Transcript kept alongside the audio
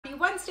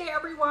Wednesday,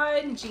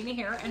 everyone. Gina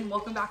here, and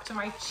welcome back to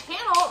my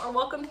channel, or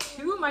welcome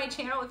to my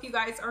channel if you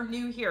guys are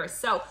new here.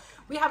 So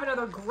we have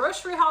another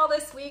grocery haul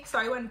this week. So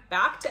I went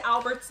back to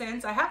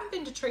Albertsons. I haven't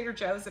been to Trader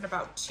Joe's in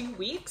about 2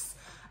 weeks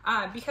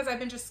because I've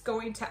been just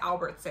going to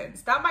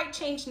Albertsons. That might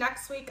change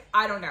next week.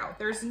 I don't know.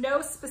 There's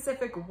no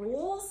specific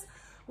rules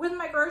with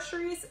my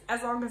groceries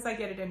as long as I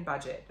get it in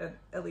budget.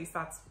 At least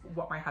that's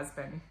what my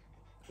husband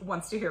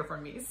wants to hear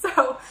from me.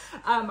 So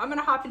I'm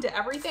gonna hop into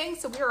everything.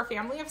 So we are a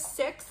family of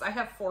 6. I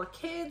have 4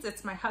 kids.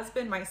 It's my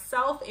husband,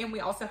 myself, and we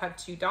also have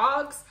 2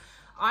 dogs.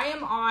 I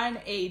am on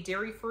a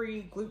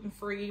dairy-free,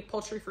 gluten-free,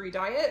 poultry-free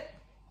diet,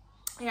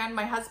 and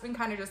my husband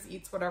kind of just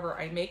eats whatever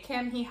I make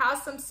him. He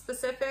has some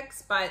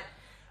specifics, but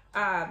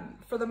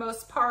for the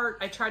most part,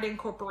 I try to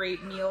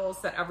incorporate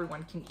meals that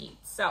everyone can eat.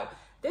 So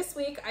this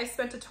week I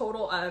spent a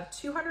total of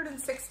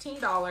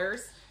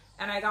 $216,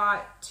 and I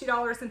got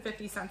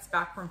 $2.50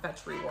 back from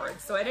Fetch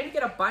Rewards. So I didn't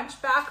get a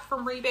bunch back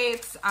from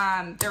rebates.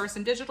 There were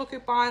some digital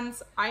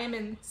coupons. I am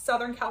in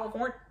Southern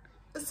California.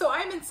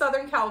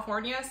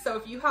 So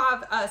if you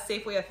have a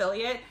Safeway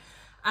affiliate,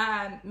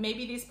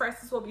 maybe these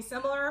prices will be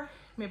similar,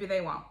 maybe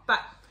they won't, but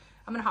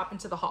I'm gonna hop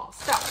into the haul.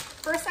 So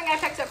first thing I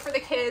picked up for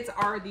the kids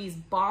are these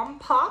bomb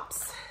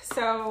pops.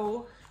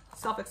 So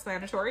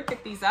self-explanatory,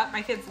 pick these up.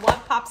 My kids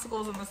love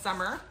popsicles in the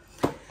summer.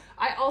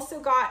 I also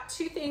got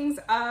 2 things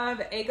of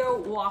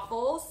Eggo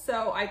waffles.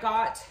 So I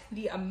got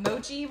the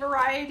emoji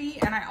variety,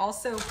 and I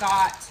also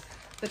got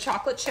the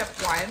chocolate chip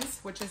ones,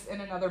 which is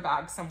in another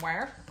bag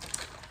somewhere.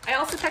 I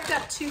also picked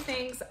up 2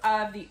 things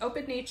of the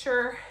Open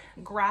Nature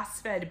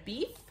grass-fed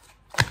beef.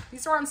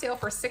 These are on sale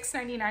for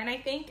 $6.99, I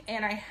think,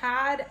 and I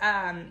had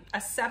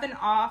a 7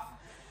 off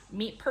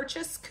meat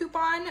purchase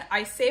coupon.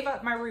 I save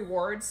up my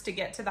rewards to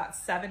get to that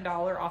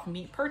 $7 off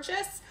meat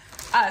purchase.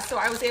 So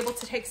I was able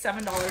to take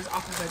 $7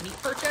 off of a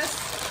meat purchase.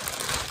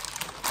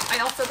 I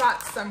also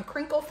got some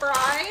crinkle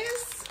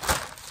fries,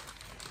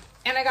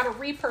 and I got a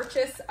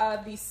repurchase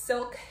of the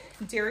Silk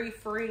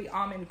dairy-free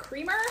almond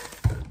creamer.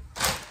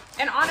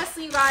 And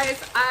honestly, you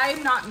guys,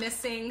 I'm not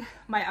missing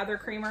my other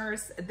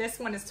creamers. This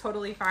one is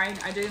totally fine.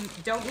 I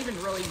don't even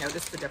really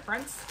notice the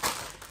difference.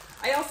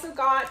 I also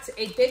got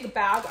a big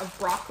bag of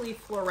broccoli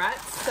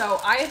florets. So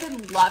I have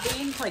been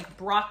loving like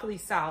broccoli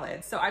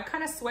salad. So I've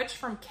kind of switched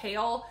from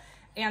kale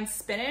and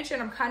spinach,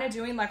 and I'm kind of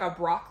doing like a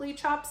broccoli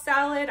chopped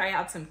salad. I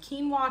add some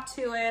quinoa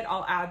to it.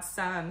 I'll add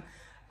some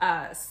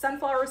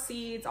sunflower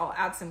seeds. I'll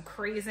add some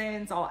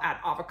craisins. I'll add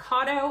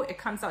avocado. It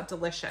comes out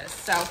delicious.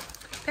 So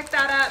pick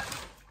that up.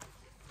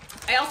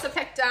 I also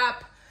picked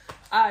up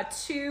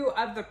 2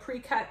 of the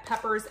pre-cut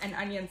peppers and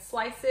onion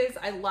slices.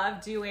 I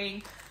love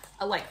doing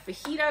like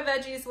fajita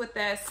veggies with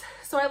this.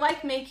 So I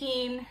like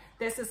making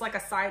this as like a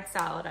side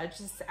salad. I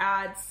just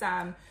add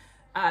some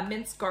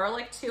minced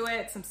garlic to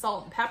it, some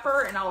salt and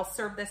pepper, and I'll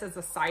serve this as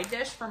a side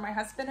dish for my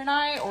husband and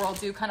I, or I'll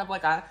do kind of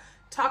like a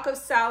taco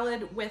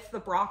salad with the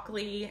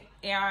broccoli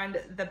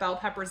and the bell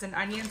peppers and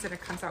onions, and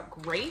it comes out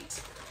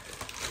great.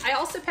 I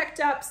also picked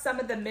up some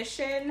of the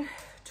Mission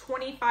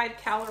 25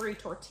 calorie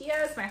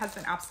tortillas. My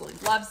husband absolutely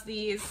loves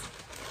these.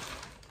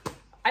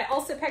 I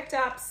also picked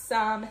up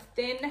some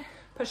thin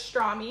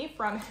pastrami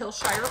from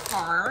Hillshire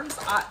Farms.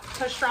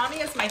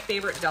 Pastrami is my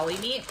favorite deli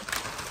meat.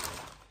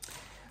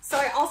 So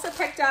I also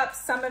picked up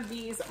some of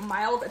these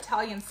mild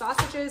Italian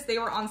sausages. They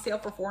were on sale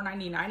for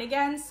 $4.99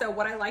 again. So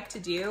what I like to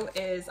do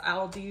is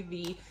I'll do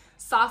the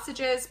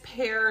sausages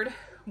paired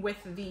with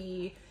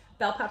the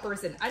bell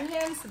peppers and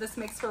onions. So this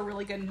makes for a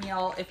really good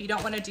meal. If you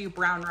don't want to do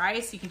brown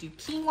rice, you can do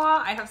quinoa.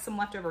 I have some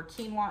leftover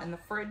quinoa in the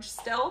fridge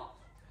still.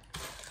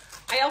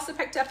 I also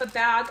picked up a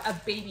bag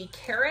of baby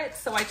carrots.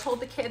 So I told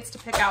the kids to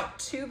pick out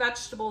 2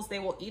 vegetables they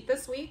will eat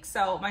this week.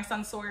 So my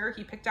son Sawyer,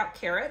 he picked out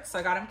carrots, so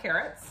I got him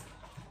carrots.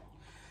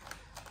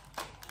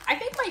 I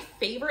think my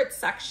favorite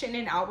section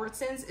in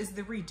Albertsons is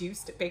the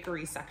reduced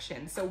bakery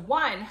section. So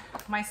one,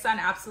 my son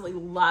absolutely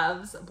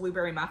loves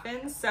blueberry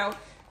muffins. So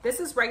this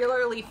is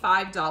regularly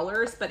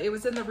 $5, but it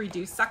was in the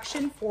reduced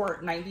section for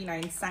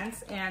 99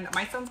 cents. And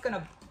my son's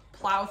gonna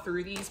plow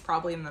through these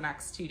probably in the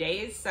next 2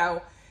 days.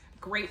 So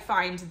great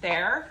find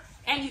there.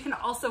 And you can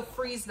also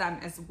freeze them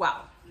as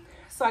well.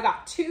 So I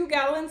got 2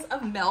 gallons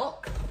of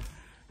milk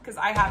because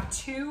I have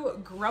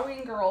 2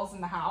 growing girls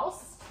in the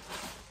house.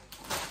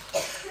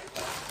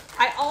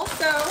 I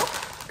also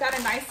got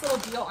a nice little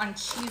deal on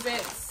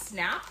Cheez-It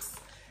Snaps.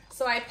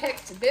 So I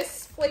picked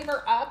this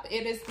flavor up.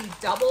 It is the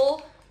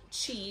double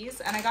cheese,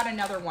 and I got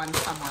another one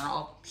somewhere.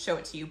 I'll show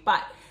it to you,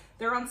 but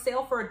they're on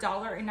sale for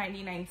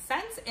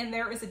 $1.99, and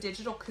there is a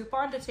digital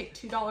coupon to take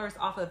 $2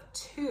 off of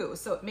 2.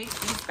 So it makes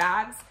these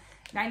bags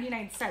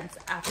 99 cents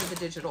after the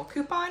digital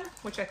coupon,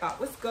 which I thought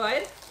was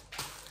good.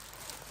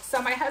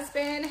 So my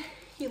husband,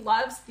 he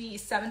loves the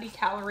 70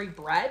 calorie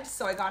bread.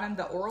 So I got him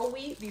the Oral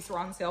Wheat. These were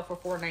on sale for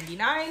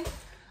 $4.99.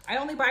 I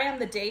only buy him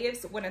the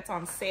days when it's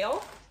on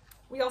sale.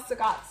 We also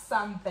got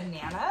some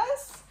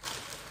bananas,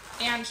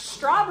 and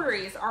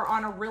strawberries are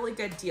on a really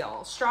good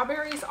deal.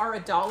 Strawberries are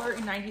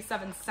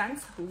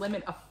 $1.97,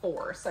 limit of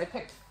 4. So I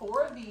picked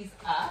 4 of these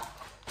up.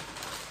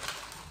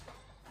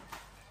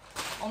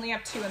 Only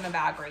have 2 in the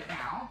bag right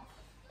now.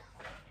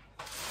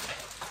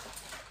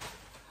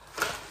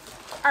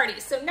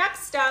 Alrighty, so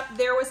next up,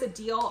 there was a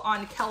deal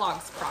on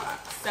Kellogg's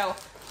products. So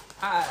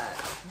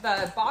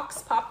the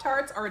box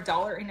Pop-Tarts are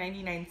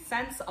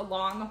 $1.99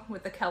 along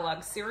with the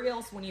Kellogg's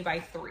cereals when you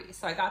buy 3.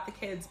 So I got the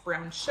kids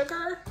brown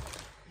sugar,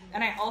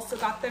 and I also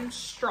got them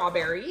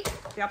strawberry.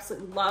 They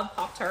absolutely love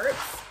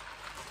Pop-Tarts.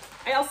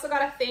 I also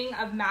got a thing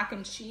of mac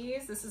and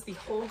cheese. This is the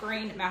whole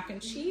grain mac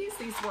and cheese.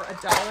 These were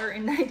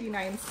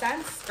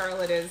 $1.99.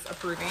 Scarlett is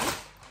approving.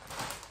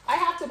 I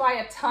have to buy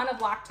a ton of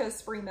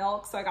lactose-free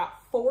milk, so I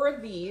got 4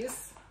 of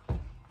these.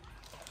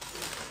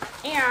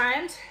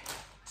 And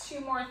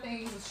 2 more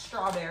things of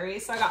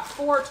strawberries. So I got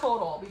 4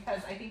 total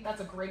because I think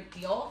that's a great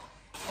deal.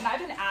 And I've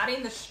been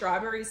adding the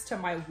strawberries to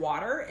my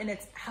water, and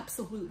it's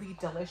absolutely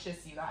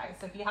delicious, you guys.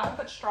 If you haven't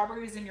put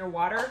strawberries in your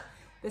water,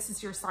 this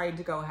is your sign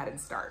to go ahead and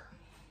start.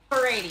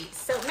 Alrighty,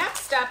 so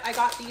next up, I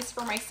got these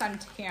for my son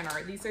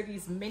Tanner. These are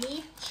these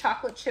mini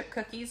chocolate chip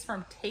cookies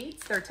from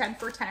Tate's. They're 10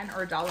 for $10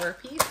 or $1 a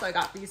piece. So I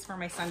got these for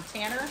my son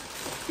Tanner.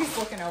 He's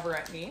looking over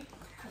at me.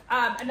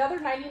 Another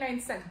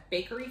 99-cent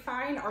bakery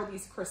find are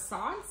these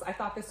croissants. I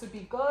thought this would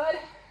be good.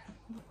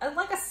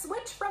 Like a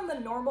switch from the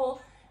normal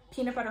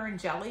peanut butter and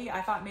jelly.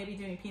 I thought maybe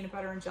doing peanut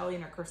butter and jelly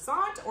in a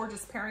croissant, or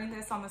just pairing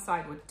this on the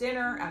side with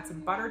dinner, add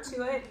some butter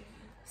to it.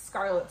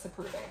 Scarlett's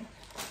approving.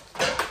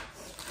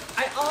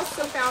 I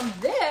also found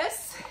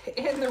this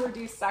in the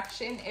reduced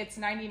section. It's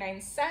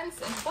 99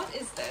 cents. And what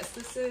is this?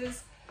 This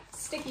is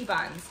sticky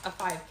buns, a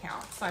 5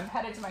 count. So I'm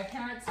headed to my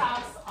parents'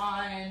 house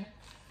on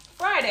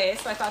Friday.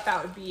 So I thought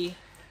that would be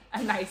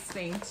a nice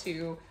thing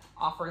to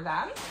offer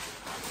them.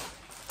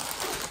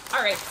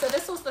 All right, so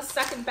this was the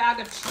second bag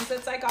of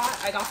Cheez-Its I got.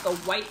 I got the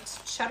white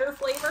cheddar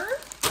flavor.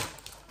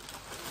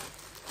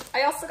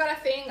 I also got a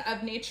thing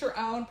of Nature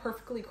Own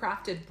perfectly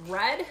crafted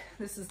bread.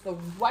 This is the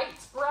white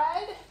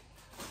bread.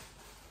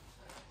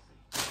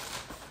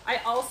 I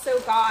also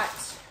got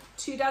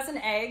 2 dozen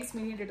eggs.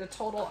 We needed a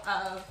total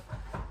of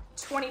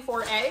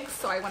 24 eggs,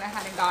 so I went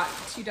ahead and got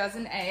 2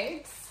 dozen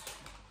eggs.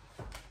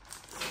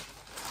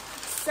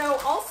 So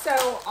also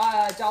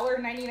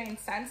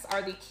 $1.99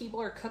 are the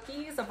Keebler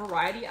cookies, a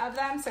variety of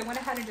them. So I went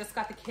ahead and just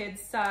got the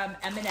kids some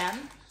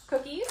M&M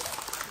cookies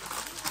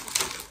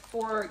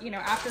for, you know,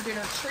 after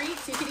dinner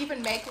treats. You could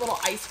even make little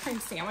ice cream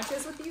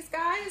sandwiches with these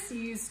guys.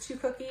 You use 2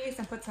 cookies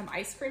and put some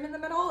ice cream in the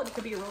middle. It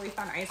could be a really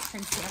fun ice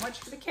cream sandwich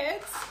for the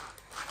kids.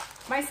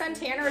 My son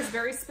Tanner is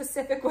very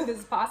specific with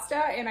his pasta,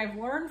 and I've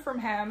learned from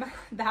him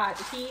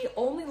that he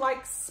only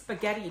likes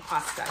spaghetti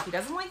pasta. He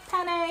doesn't like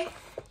penne.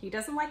 He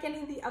doesn't like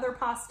any of the other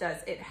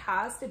pastas. It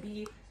has to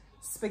be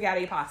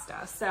spaghetti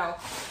pasta. So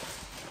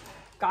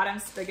got him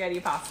spaghetti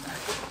pasta.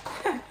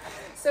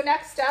 So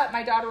next up,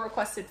 my daughter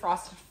requested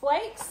Frosted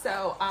Flakes,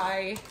 so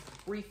I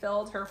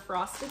refilled her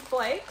Frosted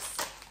Flakes.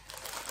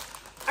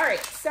 All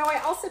right, so I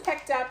also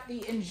picked up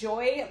the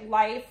Enjoy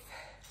Life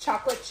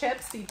chocolate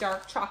chips, the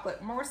dark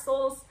chocolate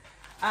morsels.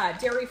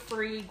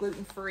 Dairy-free,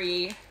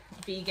 gluten-free,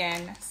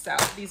 vegan. So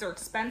these are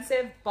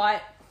expensive,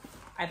 but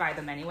I buy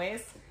them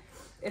anyways.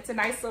 It's a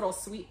nice little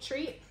sweet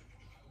treat,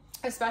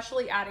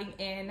 especially adding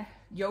in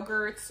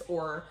yogurts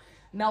or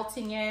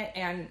melting it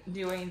and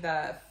doing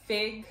the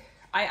fig.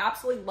 I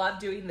absolutely love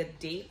doing the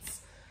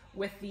dates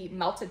with the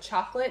melted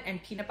chocolate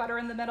and peanut butter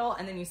in the middle,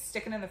 and then you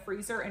stick it in the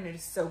freezer, and it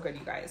is so good,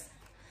 you guys.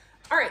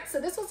 All right, so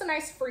this was a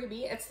nice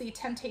freebie. It's the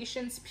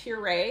Temptations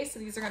puree. So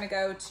these are gonna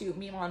go to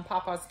Mima and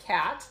Papa's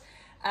cat.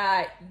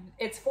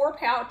 It's 4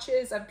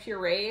 pouches of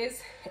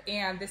purees,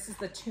 and this is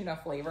the tuna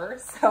flavor.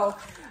 So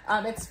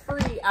it's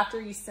free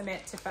after you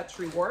submit to Fetch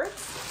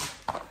Rewards.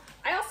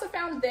 I also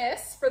found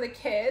this for the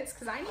kids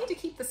because I need to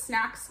keep the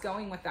snacks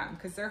going with them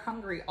because they're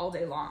hungry all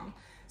day long.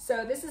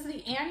 So this is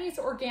the Annie's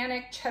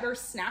Organic Cheddar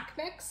Snack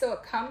Mix. So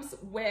it comes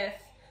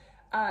with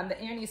the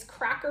Annie's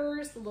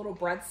crackers, the little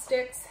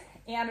breadsticks,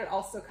 and it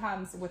also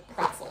comes with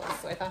pretzels.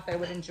 So I thought they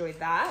would enjoy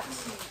that.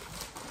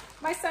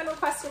 My son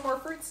requested more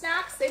fruit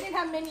snacks. They didn't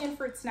have Minion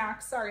fruit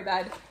snacks, sorry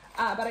bud,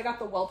 but I got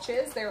the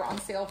Welch's. They were on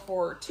sale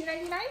for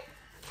 $2.99.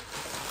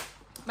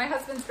 My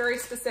husband's very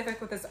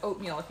specific with his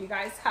oatmeal. If you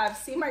guys have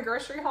seen my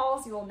grocery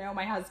hauls, you will know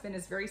my husband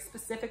is very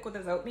specific with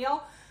his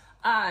oatmeal.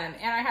 And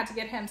I had to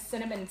get him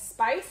cinnamon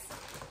spice.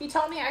 He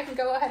told me I can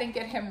go ahead and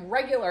get him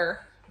regular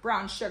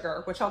brown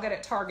sugar, which I'll get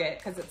at Target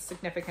because it's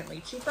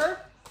significantly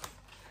cheaper.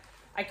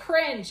 I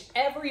cringe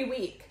every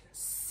week.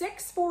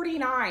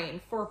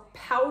 $6.49 for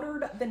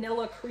powdered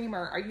vanilla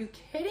creamer. Are you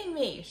kidding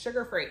me?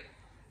 Sugar-free.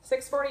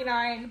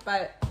 $6.49,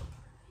 but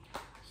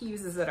he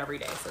uses it every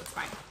day, so it's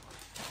fine.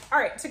 All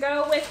right, to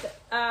go with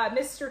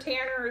Mr.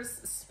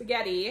 Tanner's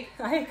spaghetti,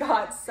 I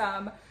got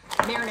some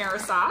marinara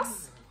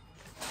sauce.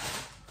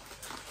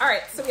 All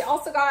right, so we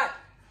also got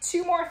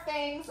 2 more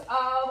things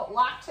of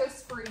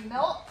lactose-free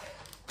milk.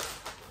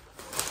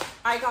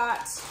 I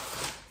got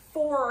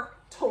 4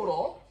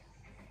 total.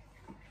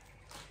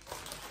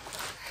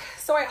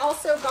 So I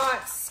also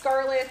got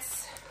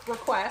Scarlett's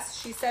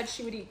request. She said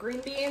she would eat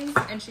green beans,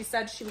 and she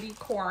said she would eat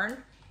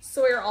corn.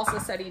 Sawyer also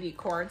said he'd eat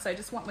corn, so I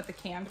just went with the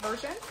canned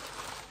version.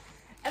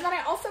 And then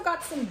I also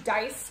got some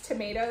diced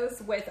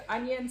tomatoes with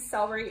onion,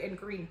 celery, and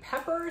green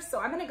peppers. So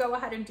I'm gonna go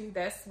ahead and do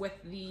this with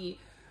the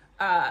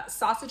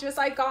sausages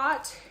I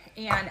got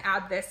and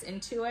add this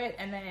into it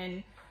and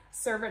then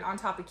serve it on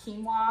top of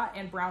quinoa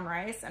and brown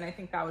rice. And I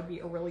think that would be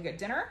a really good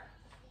dinner.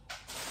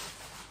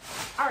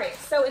 All right,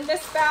 so in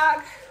this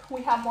bag,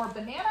 we have more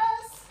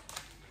bananas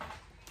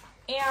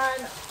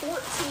and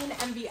 14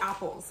 MV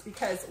apples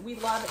because we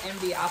love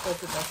MV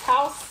apples in this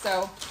house.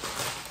 So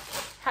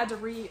had to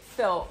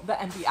refill the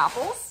MV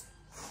apples.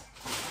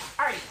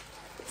 All right,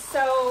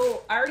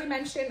 so I already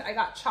mentioned I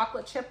got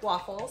chocolate chip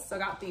waffles. So I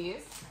got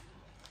these.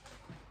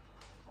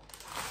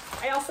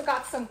 I also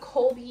got some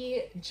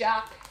Colby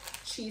Jack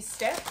cheese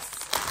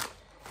sticks.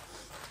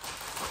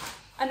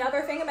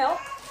 Another thing of milk.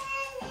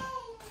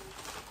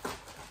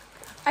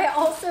 I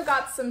also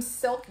got some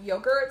Silk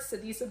yogurts. So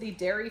these are the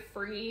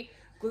dairy-free,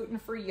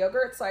 gluten-free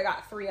yogurts. So I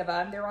got 3 of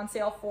them. They're on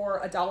sale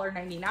for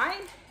 $1.99.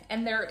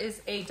 And there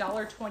is a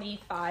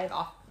 $1.25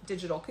 off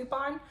digital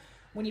coupon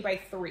when you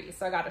buy 3.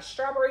 So I got a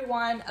strawberry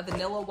one, a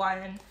vanilla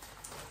one,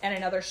 and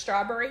another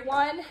strawberry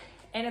one.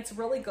 And it's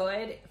really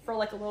good for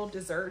like a little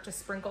dessert to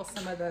sprinkle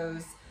some of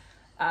those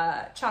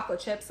chocolate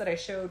chips that I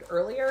showed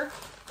earlier.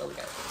 Really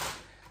good.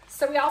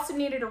 So we also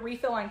needed a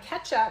refill on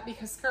ketchup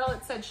because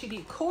Scarlett said she'd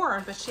eat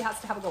corn, but she has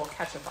to have a little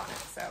ketchup on it.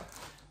 So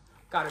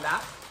got her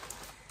that.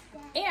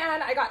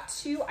 And I got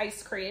 2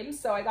 ice creams.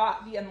 So I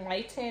got the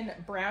Enlightened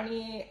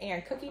brownie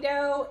and cookie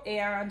dough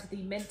and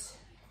the mint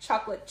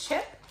chocolate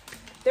chip.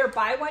 They're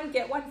buy one,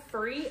 get one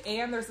free,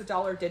 and there's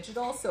 $1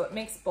 digital. So it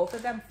makes both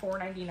of them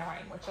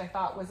 $4.99, which I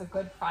thought was a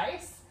good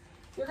price.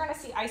 You're gonna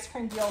see ice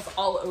cream deals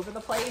all over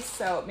the place.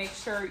 So make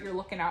sure you're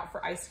looking out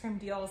for ice cream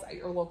deals at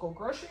your local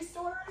grocery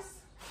stores.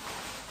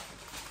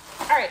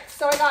 All right,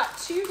 so I got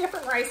 2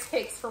 different rice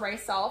cakes for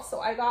myself. So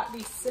I got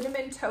the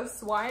cinnamon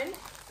toast one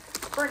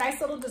for a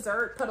nice little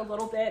dessert. Put a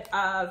little bit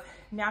of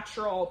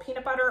natural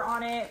peanut butter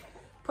on it.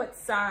 Put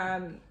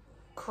some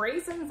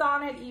craisins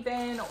on it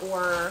even,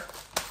 or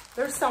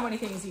there's so many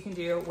things you can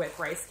do with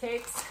rice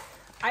cakes.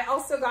 I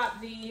also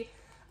got the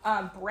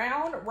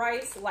brown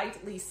rice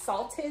lightly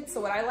salted.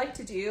 So what I like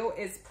to do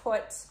is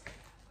put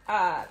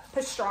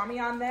pastrami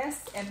on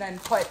this and then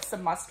put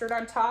some mustard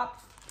on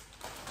top.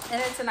 And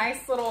it's a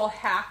nice little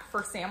hack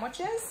for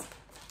sandwiches.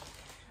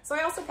 So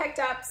I also picked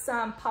up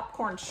some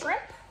popcorn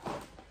shrimp.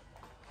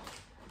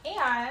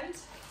 And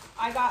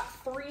I got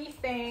 3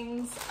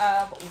 things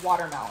of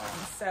watermelon.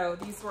 So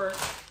these were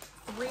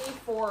 3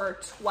 for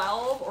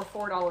 $12 or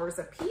 $4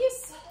 a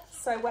piece.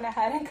 So I went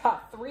ahead and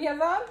got 3 of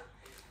them.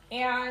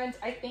 And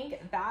I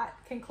think that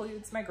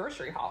concludes my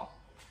grocery haul.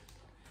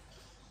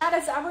 That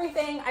is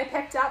everything I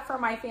picked up for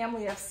my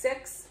family of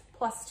 6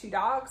 plus 2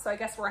 dogs. So I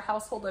guess we're a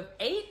household of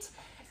 8.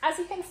 As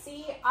you can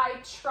see, I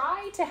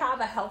try to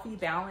have a healthy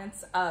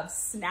balance of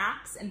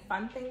snacks and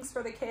fun things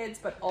for the kids,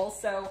 but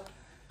also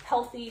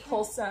healthy,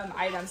 wholesome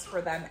items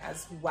for them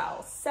as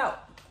well. So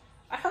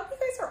I hope you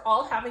guys are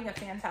all having a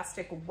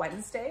fantastic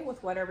Wednesday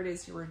with whatever it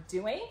is you were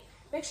doing.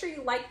 Make sure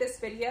you like this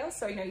video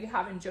so I know you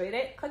have enjoyed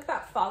it. Click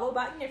that follow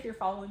button if you're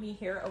following me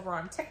here over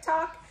on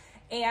TikTok.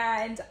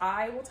 And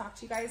I will talk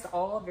to you guys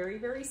all very,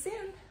 very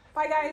soon. Bye, guys.